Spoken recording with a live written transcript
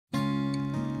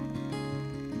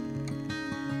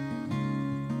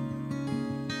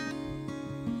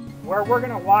where we're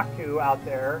going to walk to out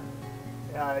there,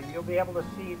 you'll be able to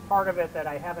see part of it that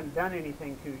I haven't done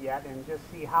anything to yet, and just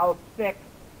see how thick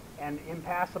and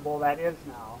impassable that is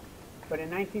now. But in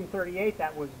 1938,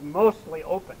 that was mostly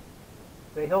open.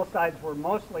 The hillsides were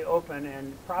mostly open,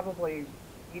 and probably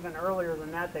even earlier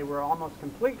than that, they were almost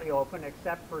completely open,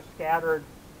 except for scattered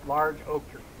large oak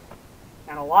trees.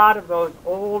 And a lot of those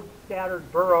old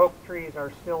scattered bur oak trees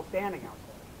are still standing out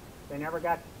there. They never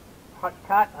got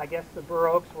cut. I guess the bur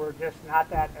oaks were just not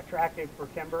that attractive for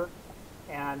timber,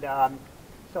 and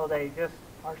so they just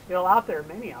are still out there,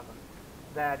 many of them.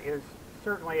 That is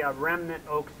certainly a remnant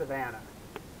oak savanna,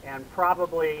 and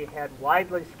probably had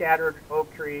widely scattered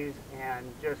oak trees and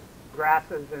just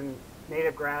grasses and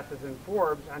native grasses and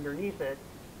forbs underneath it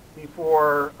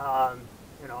before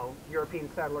European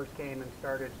settlers came and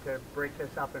started to break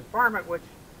this up and farm it, which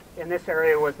in this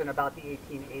area was in about the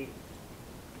 1880s.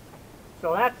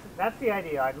 So that's the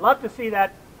idea. I'd love to see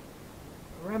that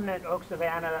remnant oak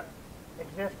savanna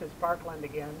exist as parkland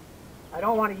again. I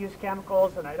don't want to use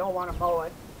chemicals, and I don't want to mow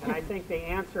it. And I think the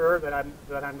answer that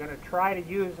I'm going to try to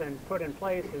use and put in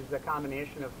place is the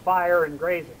combination of fire and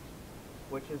grazing,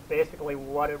 which is basically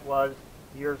what it was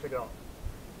years ago.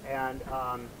 And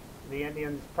the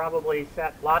Indians probably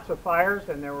set lots of fires,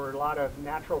 and there were a lot of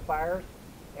natural fires,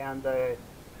 and the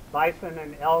bison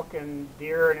and elk and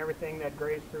deer and everything that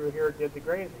grazed through here did the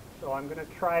grazing. So I'm going to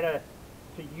try to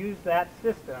use that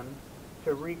system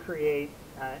to recreate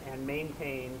and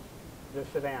maintain the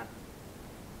savanna.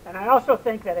 And I also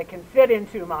think that it can fit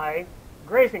into my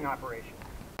grazing operation.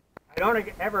 I don't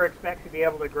ever expect to be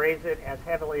able to graze it as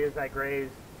heavily as I graze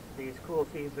these cool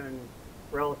season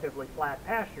relatively flat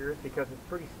pastures, because it's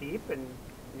pretty steep and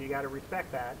you got to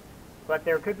respect that. But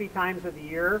there could be times of the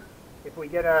year, if we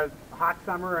get a hot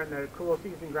summer and the cool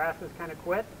season grasses kind of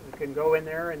quit, we can go in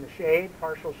there in the shade,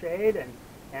 partial shade,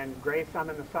 and graze some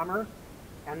in the summer.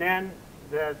 And then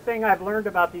the thing I've learned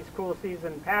about these cool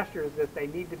season pastures is that they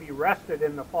need to be rested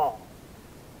in the fall.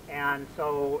 And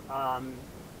so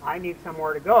I need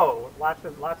somewhere to go. Lots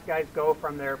of guys go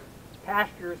from their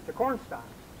pastures to corn stalks.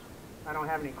 I don't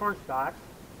have any corn stalks,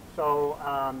 so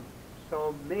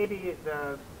so maybe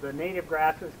the native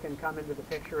grasses can come into the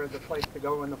picture as a place to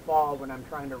go in the fall when I'm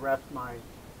trying to rest my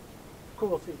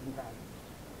cool season pastures.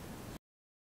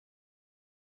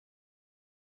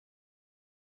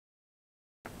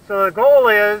 So the goal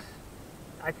is,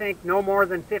 I think, no more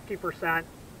than 50%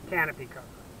 canopy cover.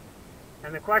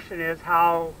 And the question is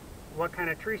what kind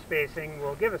of tree spacing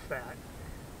will give us that.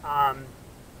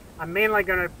 I'm mainly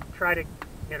going to try to,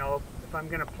 if I'm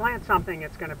going to plant something,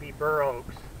 it's going to be bur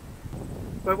oaks.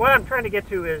 But what I'm trying to get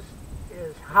to is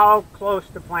how close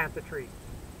to plant the trees.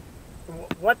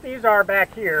 What these are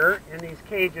back here in these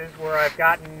cages, where I've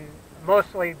gotten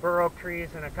mostly bur oak trees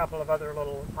and a couple of other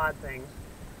little odd things,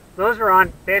 those are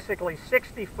on basically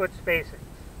 60-foot spacings.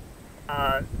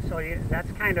 So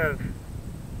that's kind of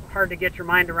hard to get your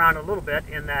mind around a little bit,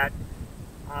 in that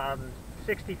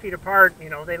 60 feet apart,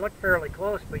 they look fairly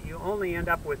close, but you only end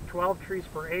up with 12 trees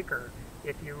per acre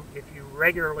if you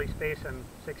regularly space them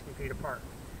 60 feet apart.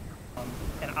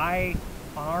 And I,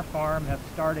 on our farm, have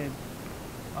started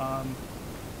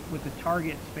with the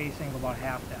target spacing of about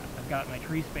half that. I've got my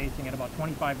tree spacing at about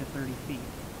 25 to 30 feet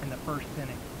in the first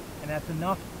thinning. And that's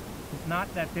enough. It's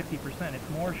not that 50%, it's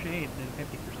more shade than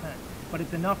 50%. But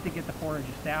it's enough to get the forage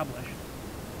established.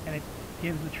 And it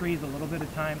gives the trees a little bit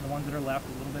of time, the ones that are left,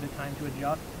 a little bit of time to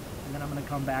adjust. And then I'm going to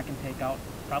come back and take out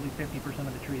probably 50%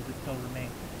 of the trees that still remain.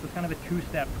 So it's kind of a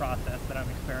two-step process that I'm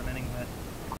experimenting with.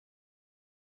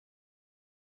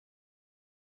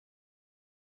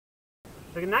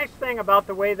 The nice thing about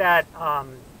the way that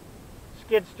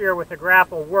skid steer with the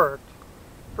grapple worked,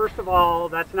 first of all,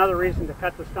 that's another reason to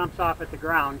cut the stumps off at the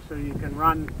ground, so you can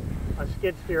run a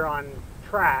skid steer on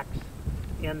tracks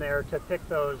in there to pick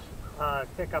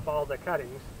up all the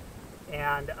cuttings.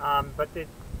 And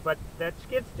but that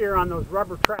skid steer on those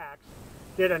rubber tracks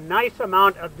did a nice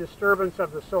amount of disturbance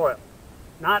of the soil.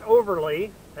 Not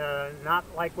overly, not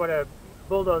like what a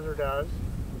bulldozer does,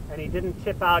 and he didn't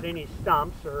tip out any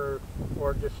stumps or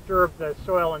disturb the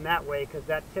soil in that way, because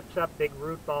that tips up big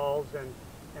root balls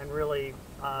and really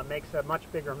makes a much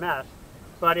bigger mess.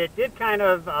 But it did kind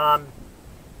of,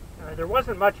 there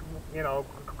wasn't much,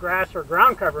 grass or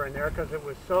ground cover in there, because it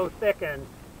was so thick and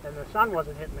the sun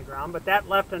wasn't hitting the ground, but that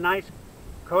left a nice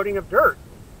coating of dirt.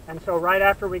 And so right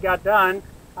after we got done,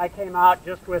 I came out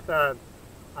just with a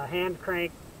hand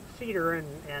crank seeder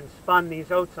and spun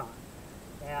these oats on.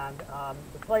 And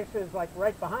the places like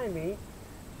right behind me,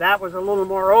 that was a little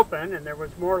more open and there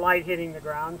was more light hitting the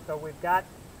ground, so we've got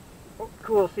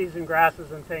cool season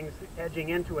grasses and things edging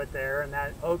into it there, and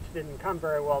that oats didn't come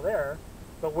very well there.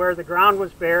 But where the ground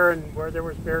was bare and where there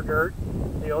was bare dirt,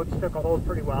 the oats took a hold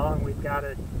pretty well, and we've got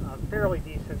a fairly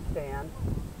decent stand.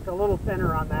 It's a little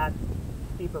thinner on that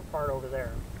steeper part over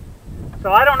there.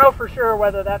 So I don't know for sure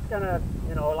whether that's going to,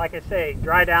 you know, like I say,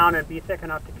 dry down and be thick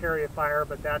enough to carry a fire,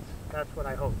 but that's what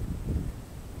I hope.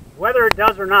 Whether it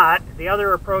does or not, the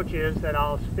other approach is that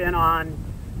I'll spin on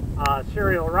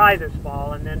cereal rye this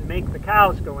fall and then make the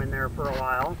cows go in there for a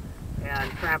while and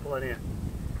trample it in.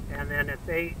 And then if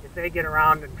they get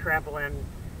around and trample in,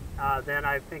 then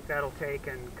I think that'll take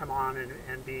and come on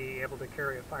and be able to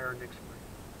carry a fire next spring.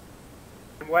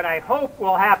 And what I hope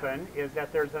will happen is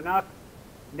that there's enough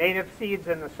native seeds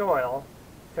in the soil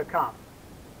to come.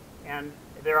 And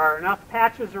there are enough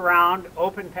patches around,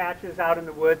 open patches out in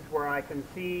the woods where I can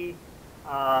see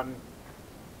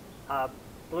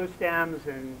blue stems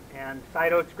and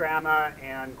side oats grama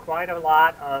and quite a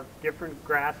lot of different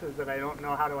grasses that I don't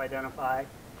know how to identify,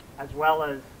 as well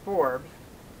as forbs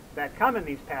that come in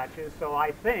these patches. So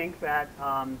I think that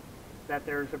that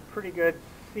there's a pretty good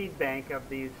seed bank of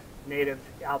these natives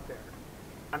out there.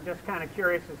 I'm just kind of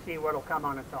curious to see what will come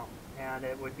on its own. And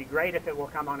it would be great if it will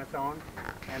come on its own.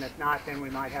 And if not, then we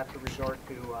might have to resort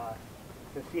to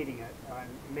seeding it. And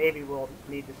maybe we'll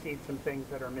need to seed some things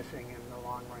that are missing in the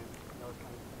long run, those kind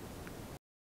of things.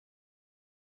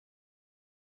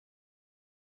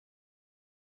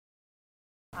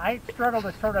 I struggle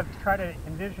to sort of try to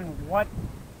envision what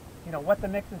the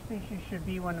mix of species should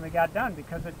be when we got done,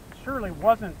 because it surely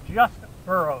wasn't just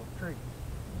bur oak trees.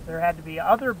 There had to be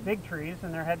other big trees,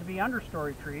 and there had to be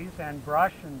understory trees and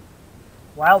brush and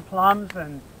wild plums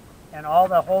and all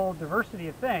the whole diversity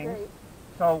of things. Right.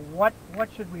 So what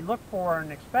should we look for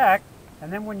and expect?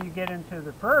 And then when you get into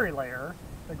the prairie layer,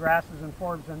 the grasses and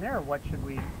forbs in there, what should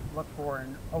we look for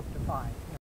and hope to find?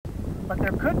 But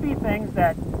there could be things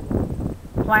that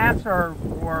plants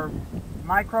or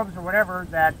microbes or whatever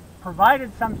that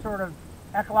provided some sort of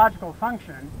ecological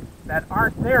function that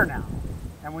aren't there now.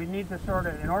 And we need to sort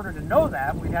of, in order to know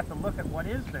that, we have to look at what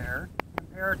is there,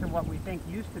 compare it to what we think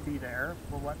used to be there,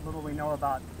 for what little we know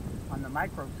about on the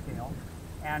microbe scale,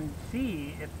 and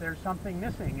see if there's something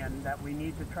missing and that we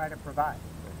need to try to provide.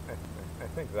 I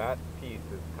think that piece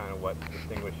is kind of what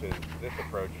distinguishes this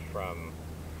approach from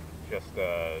just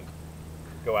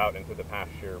go out into the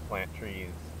pasture, plant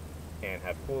trees, and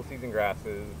have cool season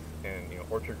grasses and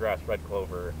orchard grass, red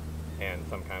clover, and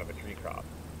some kind of a tree crop.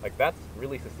 Like, that's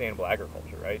really sustainable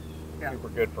agriculture, right? Yeah. Super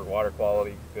good for water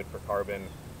quality, good for carbon,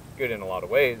 good in a lot of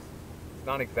ways. It's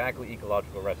not exactly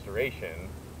ecological restoration,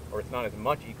 or it's not as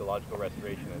much ecological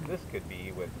restoration as this could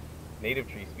be with native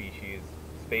tree species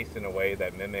spaced in a way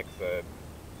that mimics a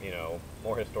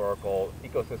more historical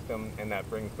ecosystem, and that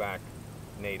brings back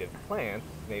native plants,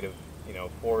 native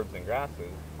forbs and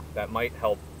grasses that might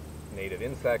help native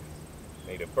insects,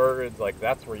 native birds. Like,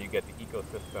 that's where you get the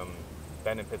ecosystem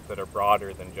benefits that are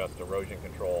broader than just erosion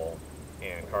control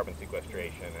and carbon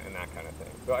sequestration and that kind of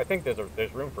thing. So I think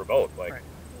there's room for both. Like,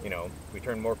 right. We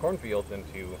turn more cornfields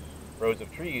into rows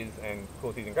of trees and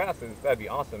cool season grasses, that'd be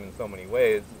awesome in so many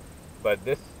ways. But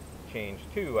this change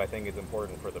too, I think, is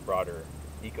important for the broader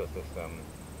ecosystem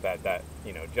that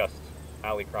just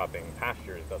alley cropping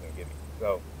pastures doesn't give you.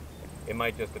 So it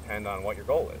might just depend on what your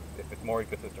goal is. If it's more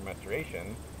ecosystem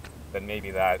restoration, then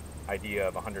maybe that idea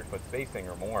of 100-foot spacing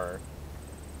or more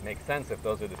makes sense if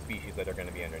those are the species that are going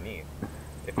to be underneath.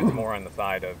 If it's more on the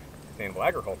side of sustainable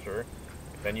agriculture,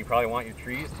 then you probably want your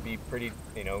trees to be pretty,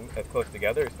 as close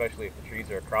together, especially if the trees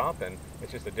are a crop, and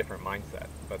it's just a different mindset,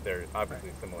 but they're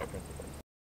obviously similar principles.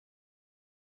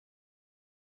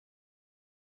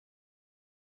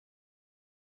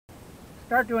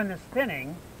 Start doing this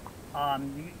thinning,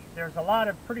 there's a lot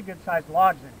of pretty good sized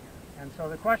logs in here. And so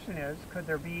the question is,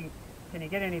 can you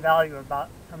get any value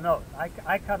from those?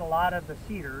 I cut a lot of the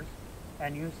cedars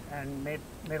and made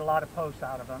a lot of posts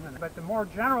out of them. But the more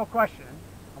general question,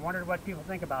 I wondered what people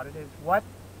think about it, is what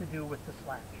to do with the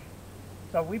slash.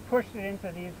 So we pushed it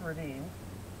into these ravines.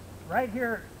 Right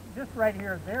here, just right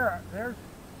here, there's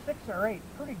 6 or 8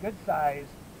 pretty good sized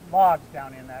logs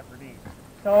down in that ravine.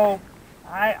 So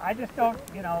I just don't,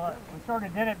 we sort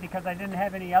of did it because I didn't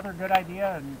have any other good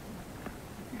idea. And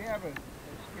if you have a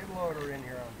skid loader in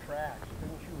here on tracks,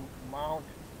 couldn't you mount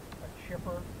a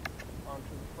chipper onto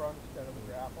the front instead of the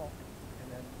grapple,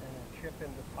 and then chip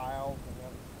into piles and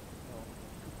then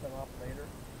scoop them up later?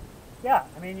 Yeah,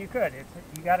 I mean, you could.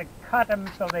 You got to cut them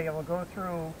so they will go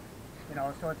through,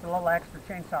 so it's a little extra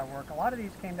chainsaw work. A lot of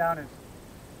these came down as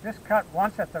just cut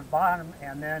once at the bottom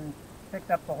and then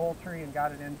picked up the whole tree and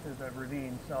got it into the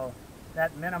ravine. So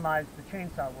that minimized the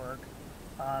chainsaw work.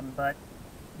 But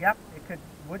yep,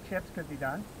 wood chips could be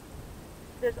done.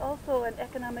 There's also an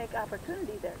economic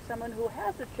opportunity there. Someone who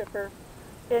has a chipper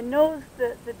and knows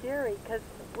the dairy, because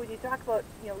when you talk about,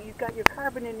 you've got your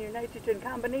carbon and your nitrogen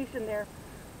combination there,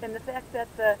 and the fact that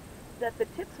the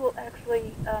tips will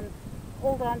actually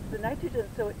hold on to the nitrogen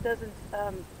so it doesn't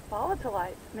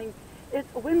volatilize. I mean, it's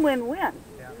a win-win-win.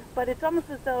 Yeah. But it's almost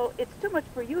as though it's too much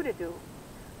for you to do.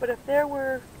 But if there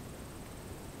were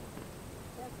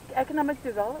economic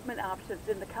development options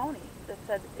in the county that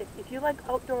said, if you like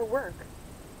outdoor work,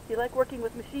 if you like working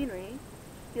with machinery,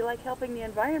 if you like helping the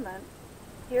environment,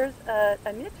 here's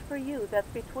a niche for you that's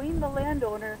between the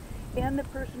landowner and the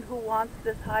person who wants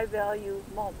this high-value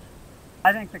mulch.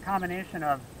 I think the combination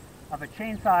of a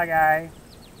chainsaw guy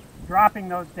dropping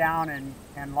those down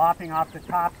and lopping off the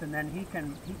tops, and then he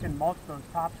can mulch those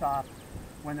tops off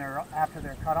after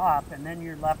they're cut off, and then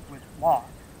you're left with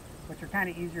logs, which are kind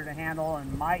of easier to handle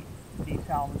and might be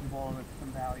salvageable with some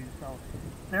value. So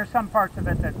there's some parts of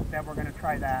it that we're going to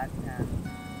try that and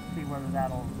see whether how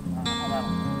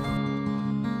that'll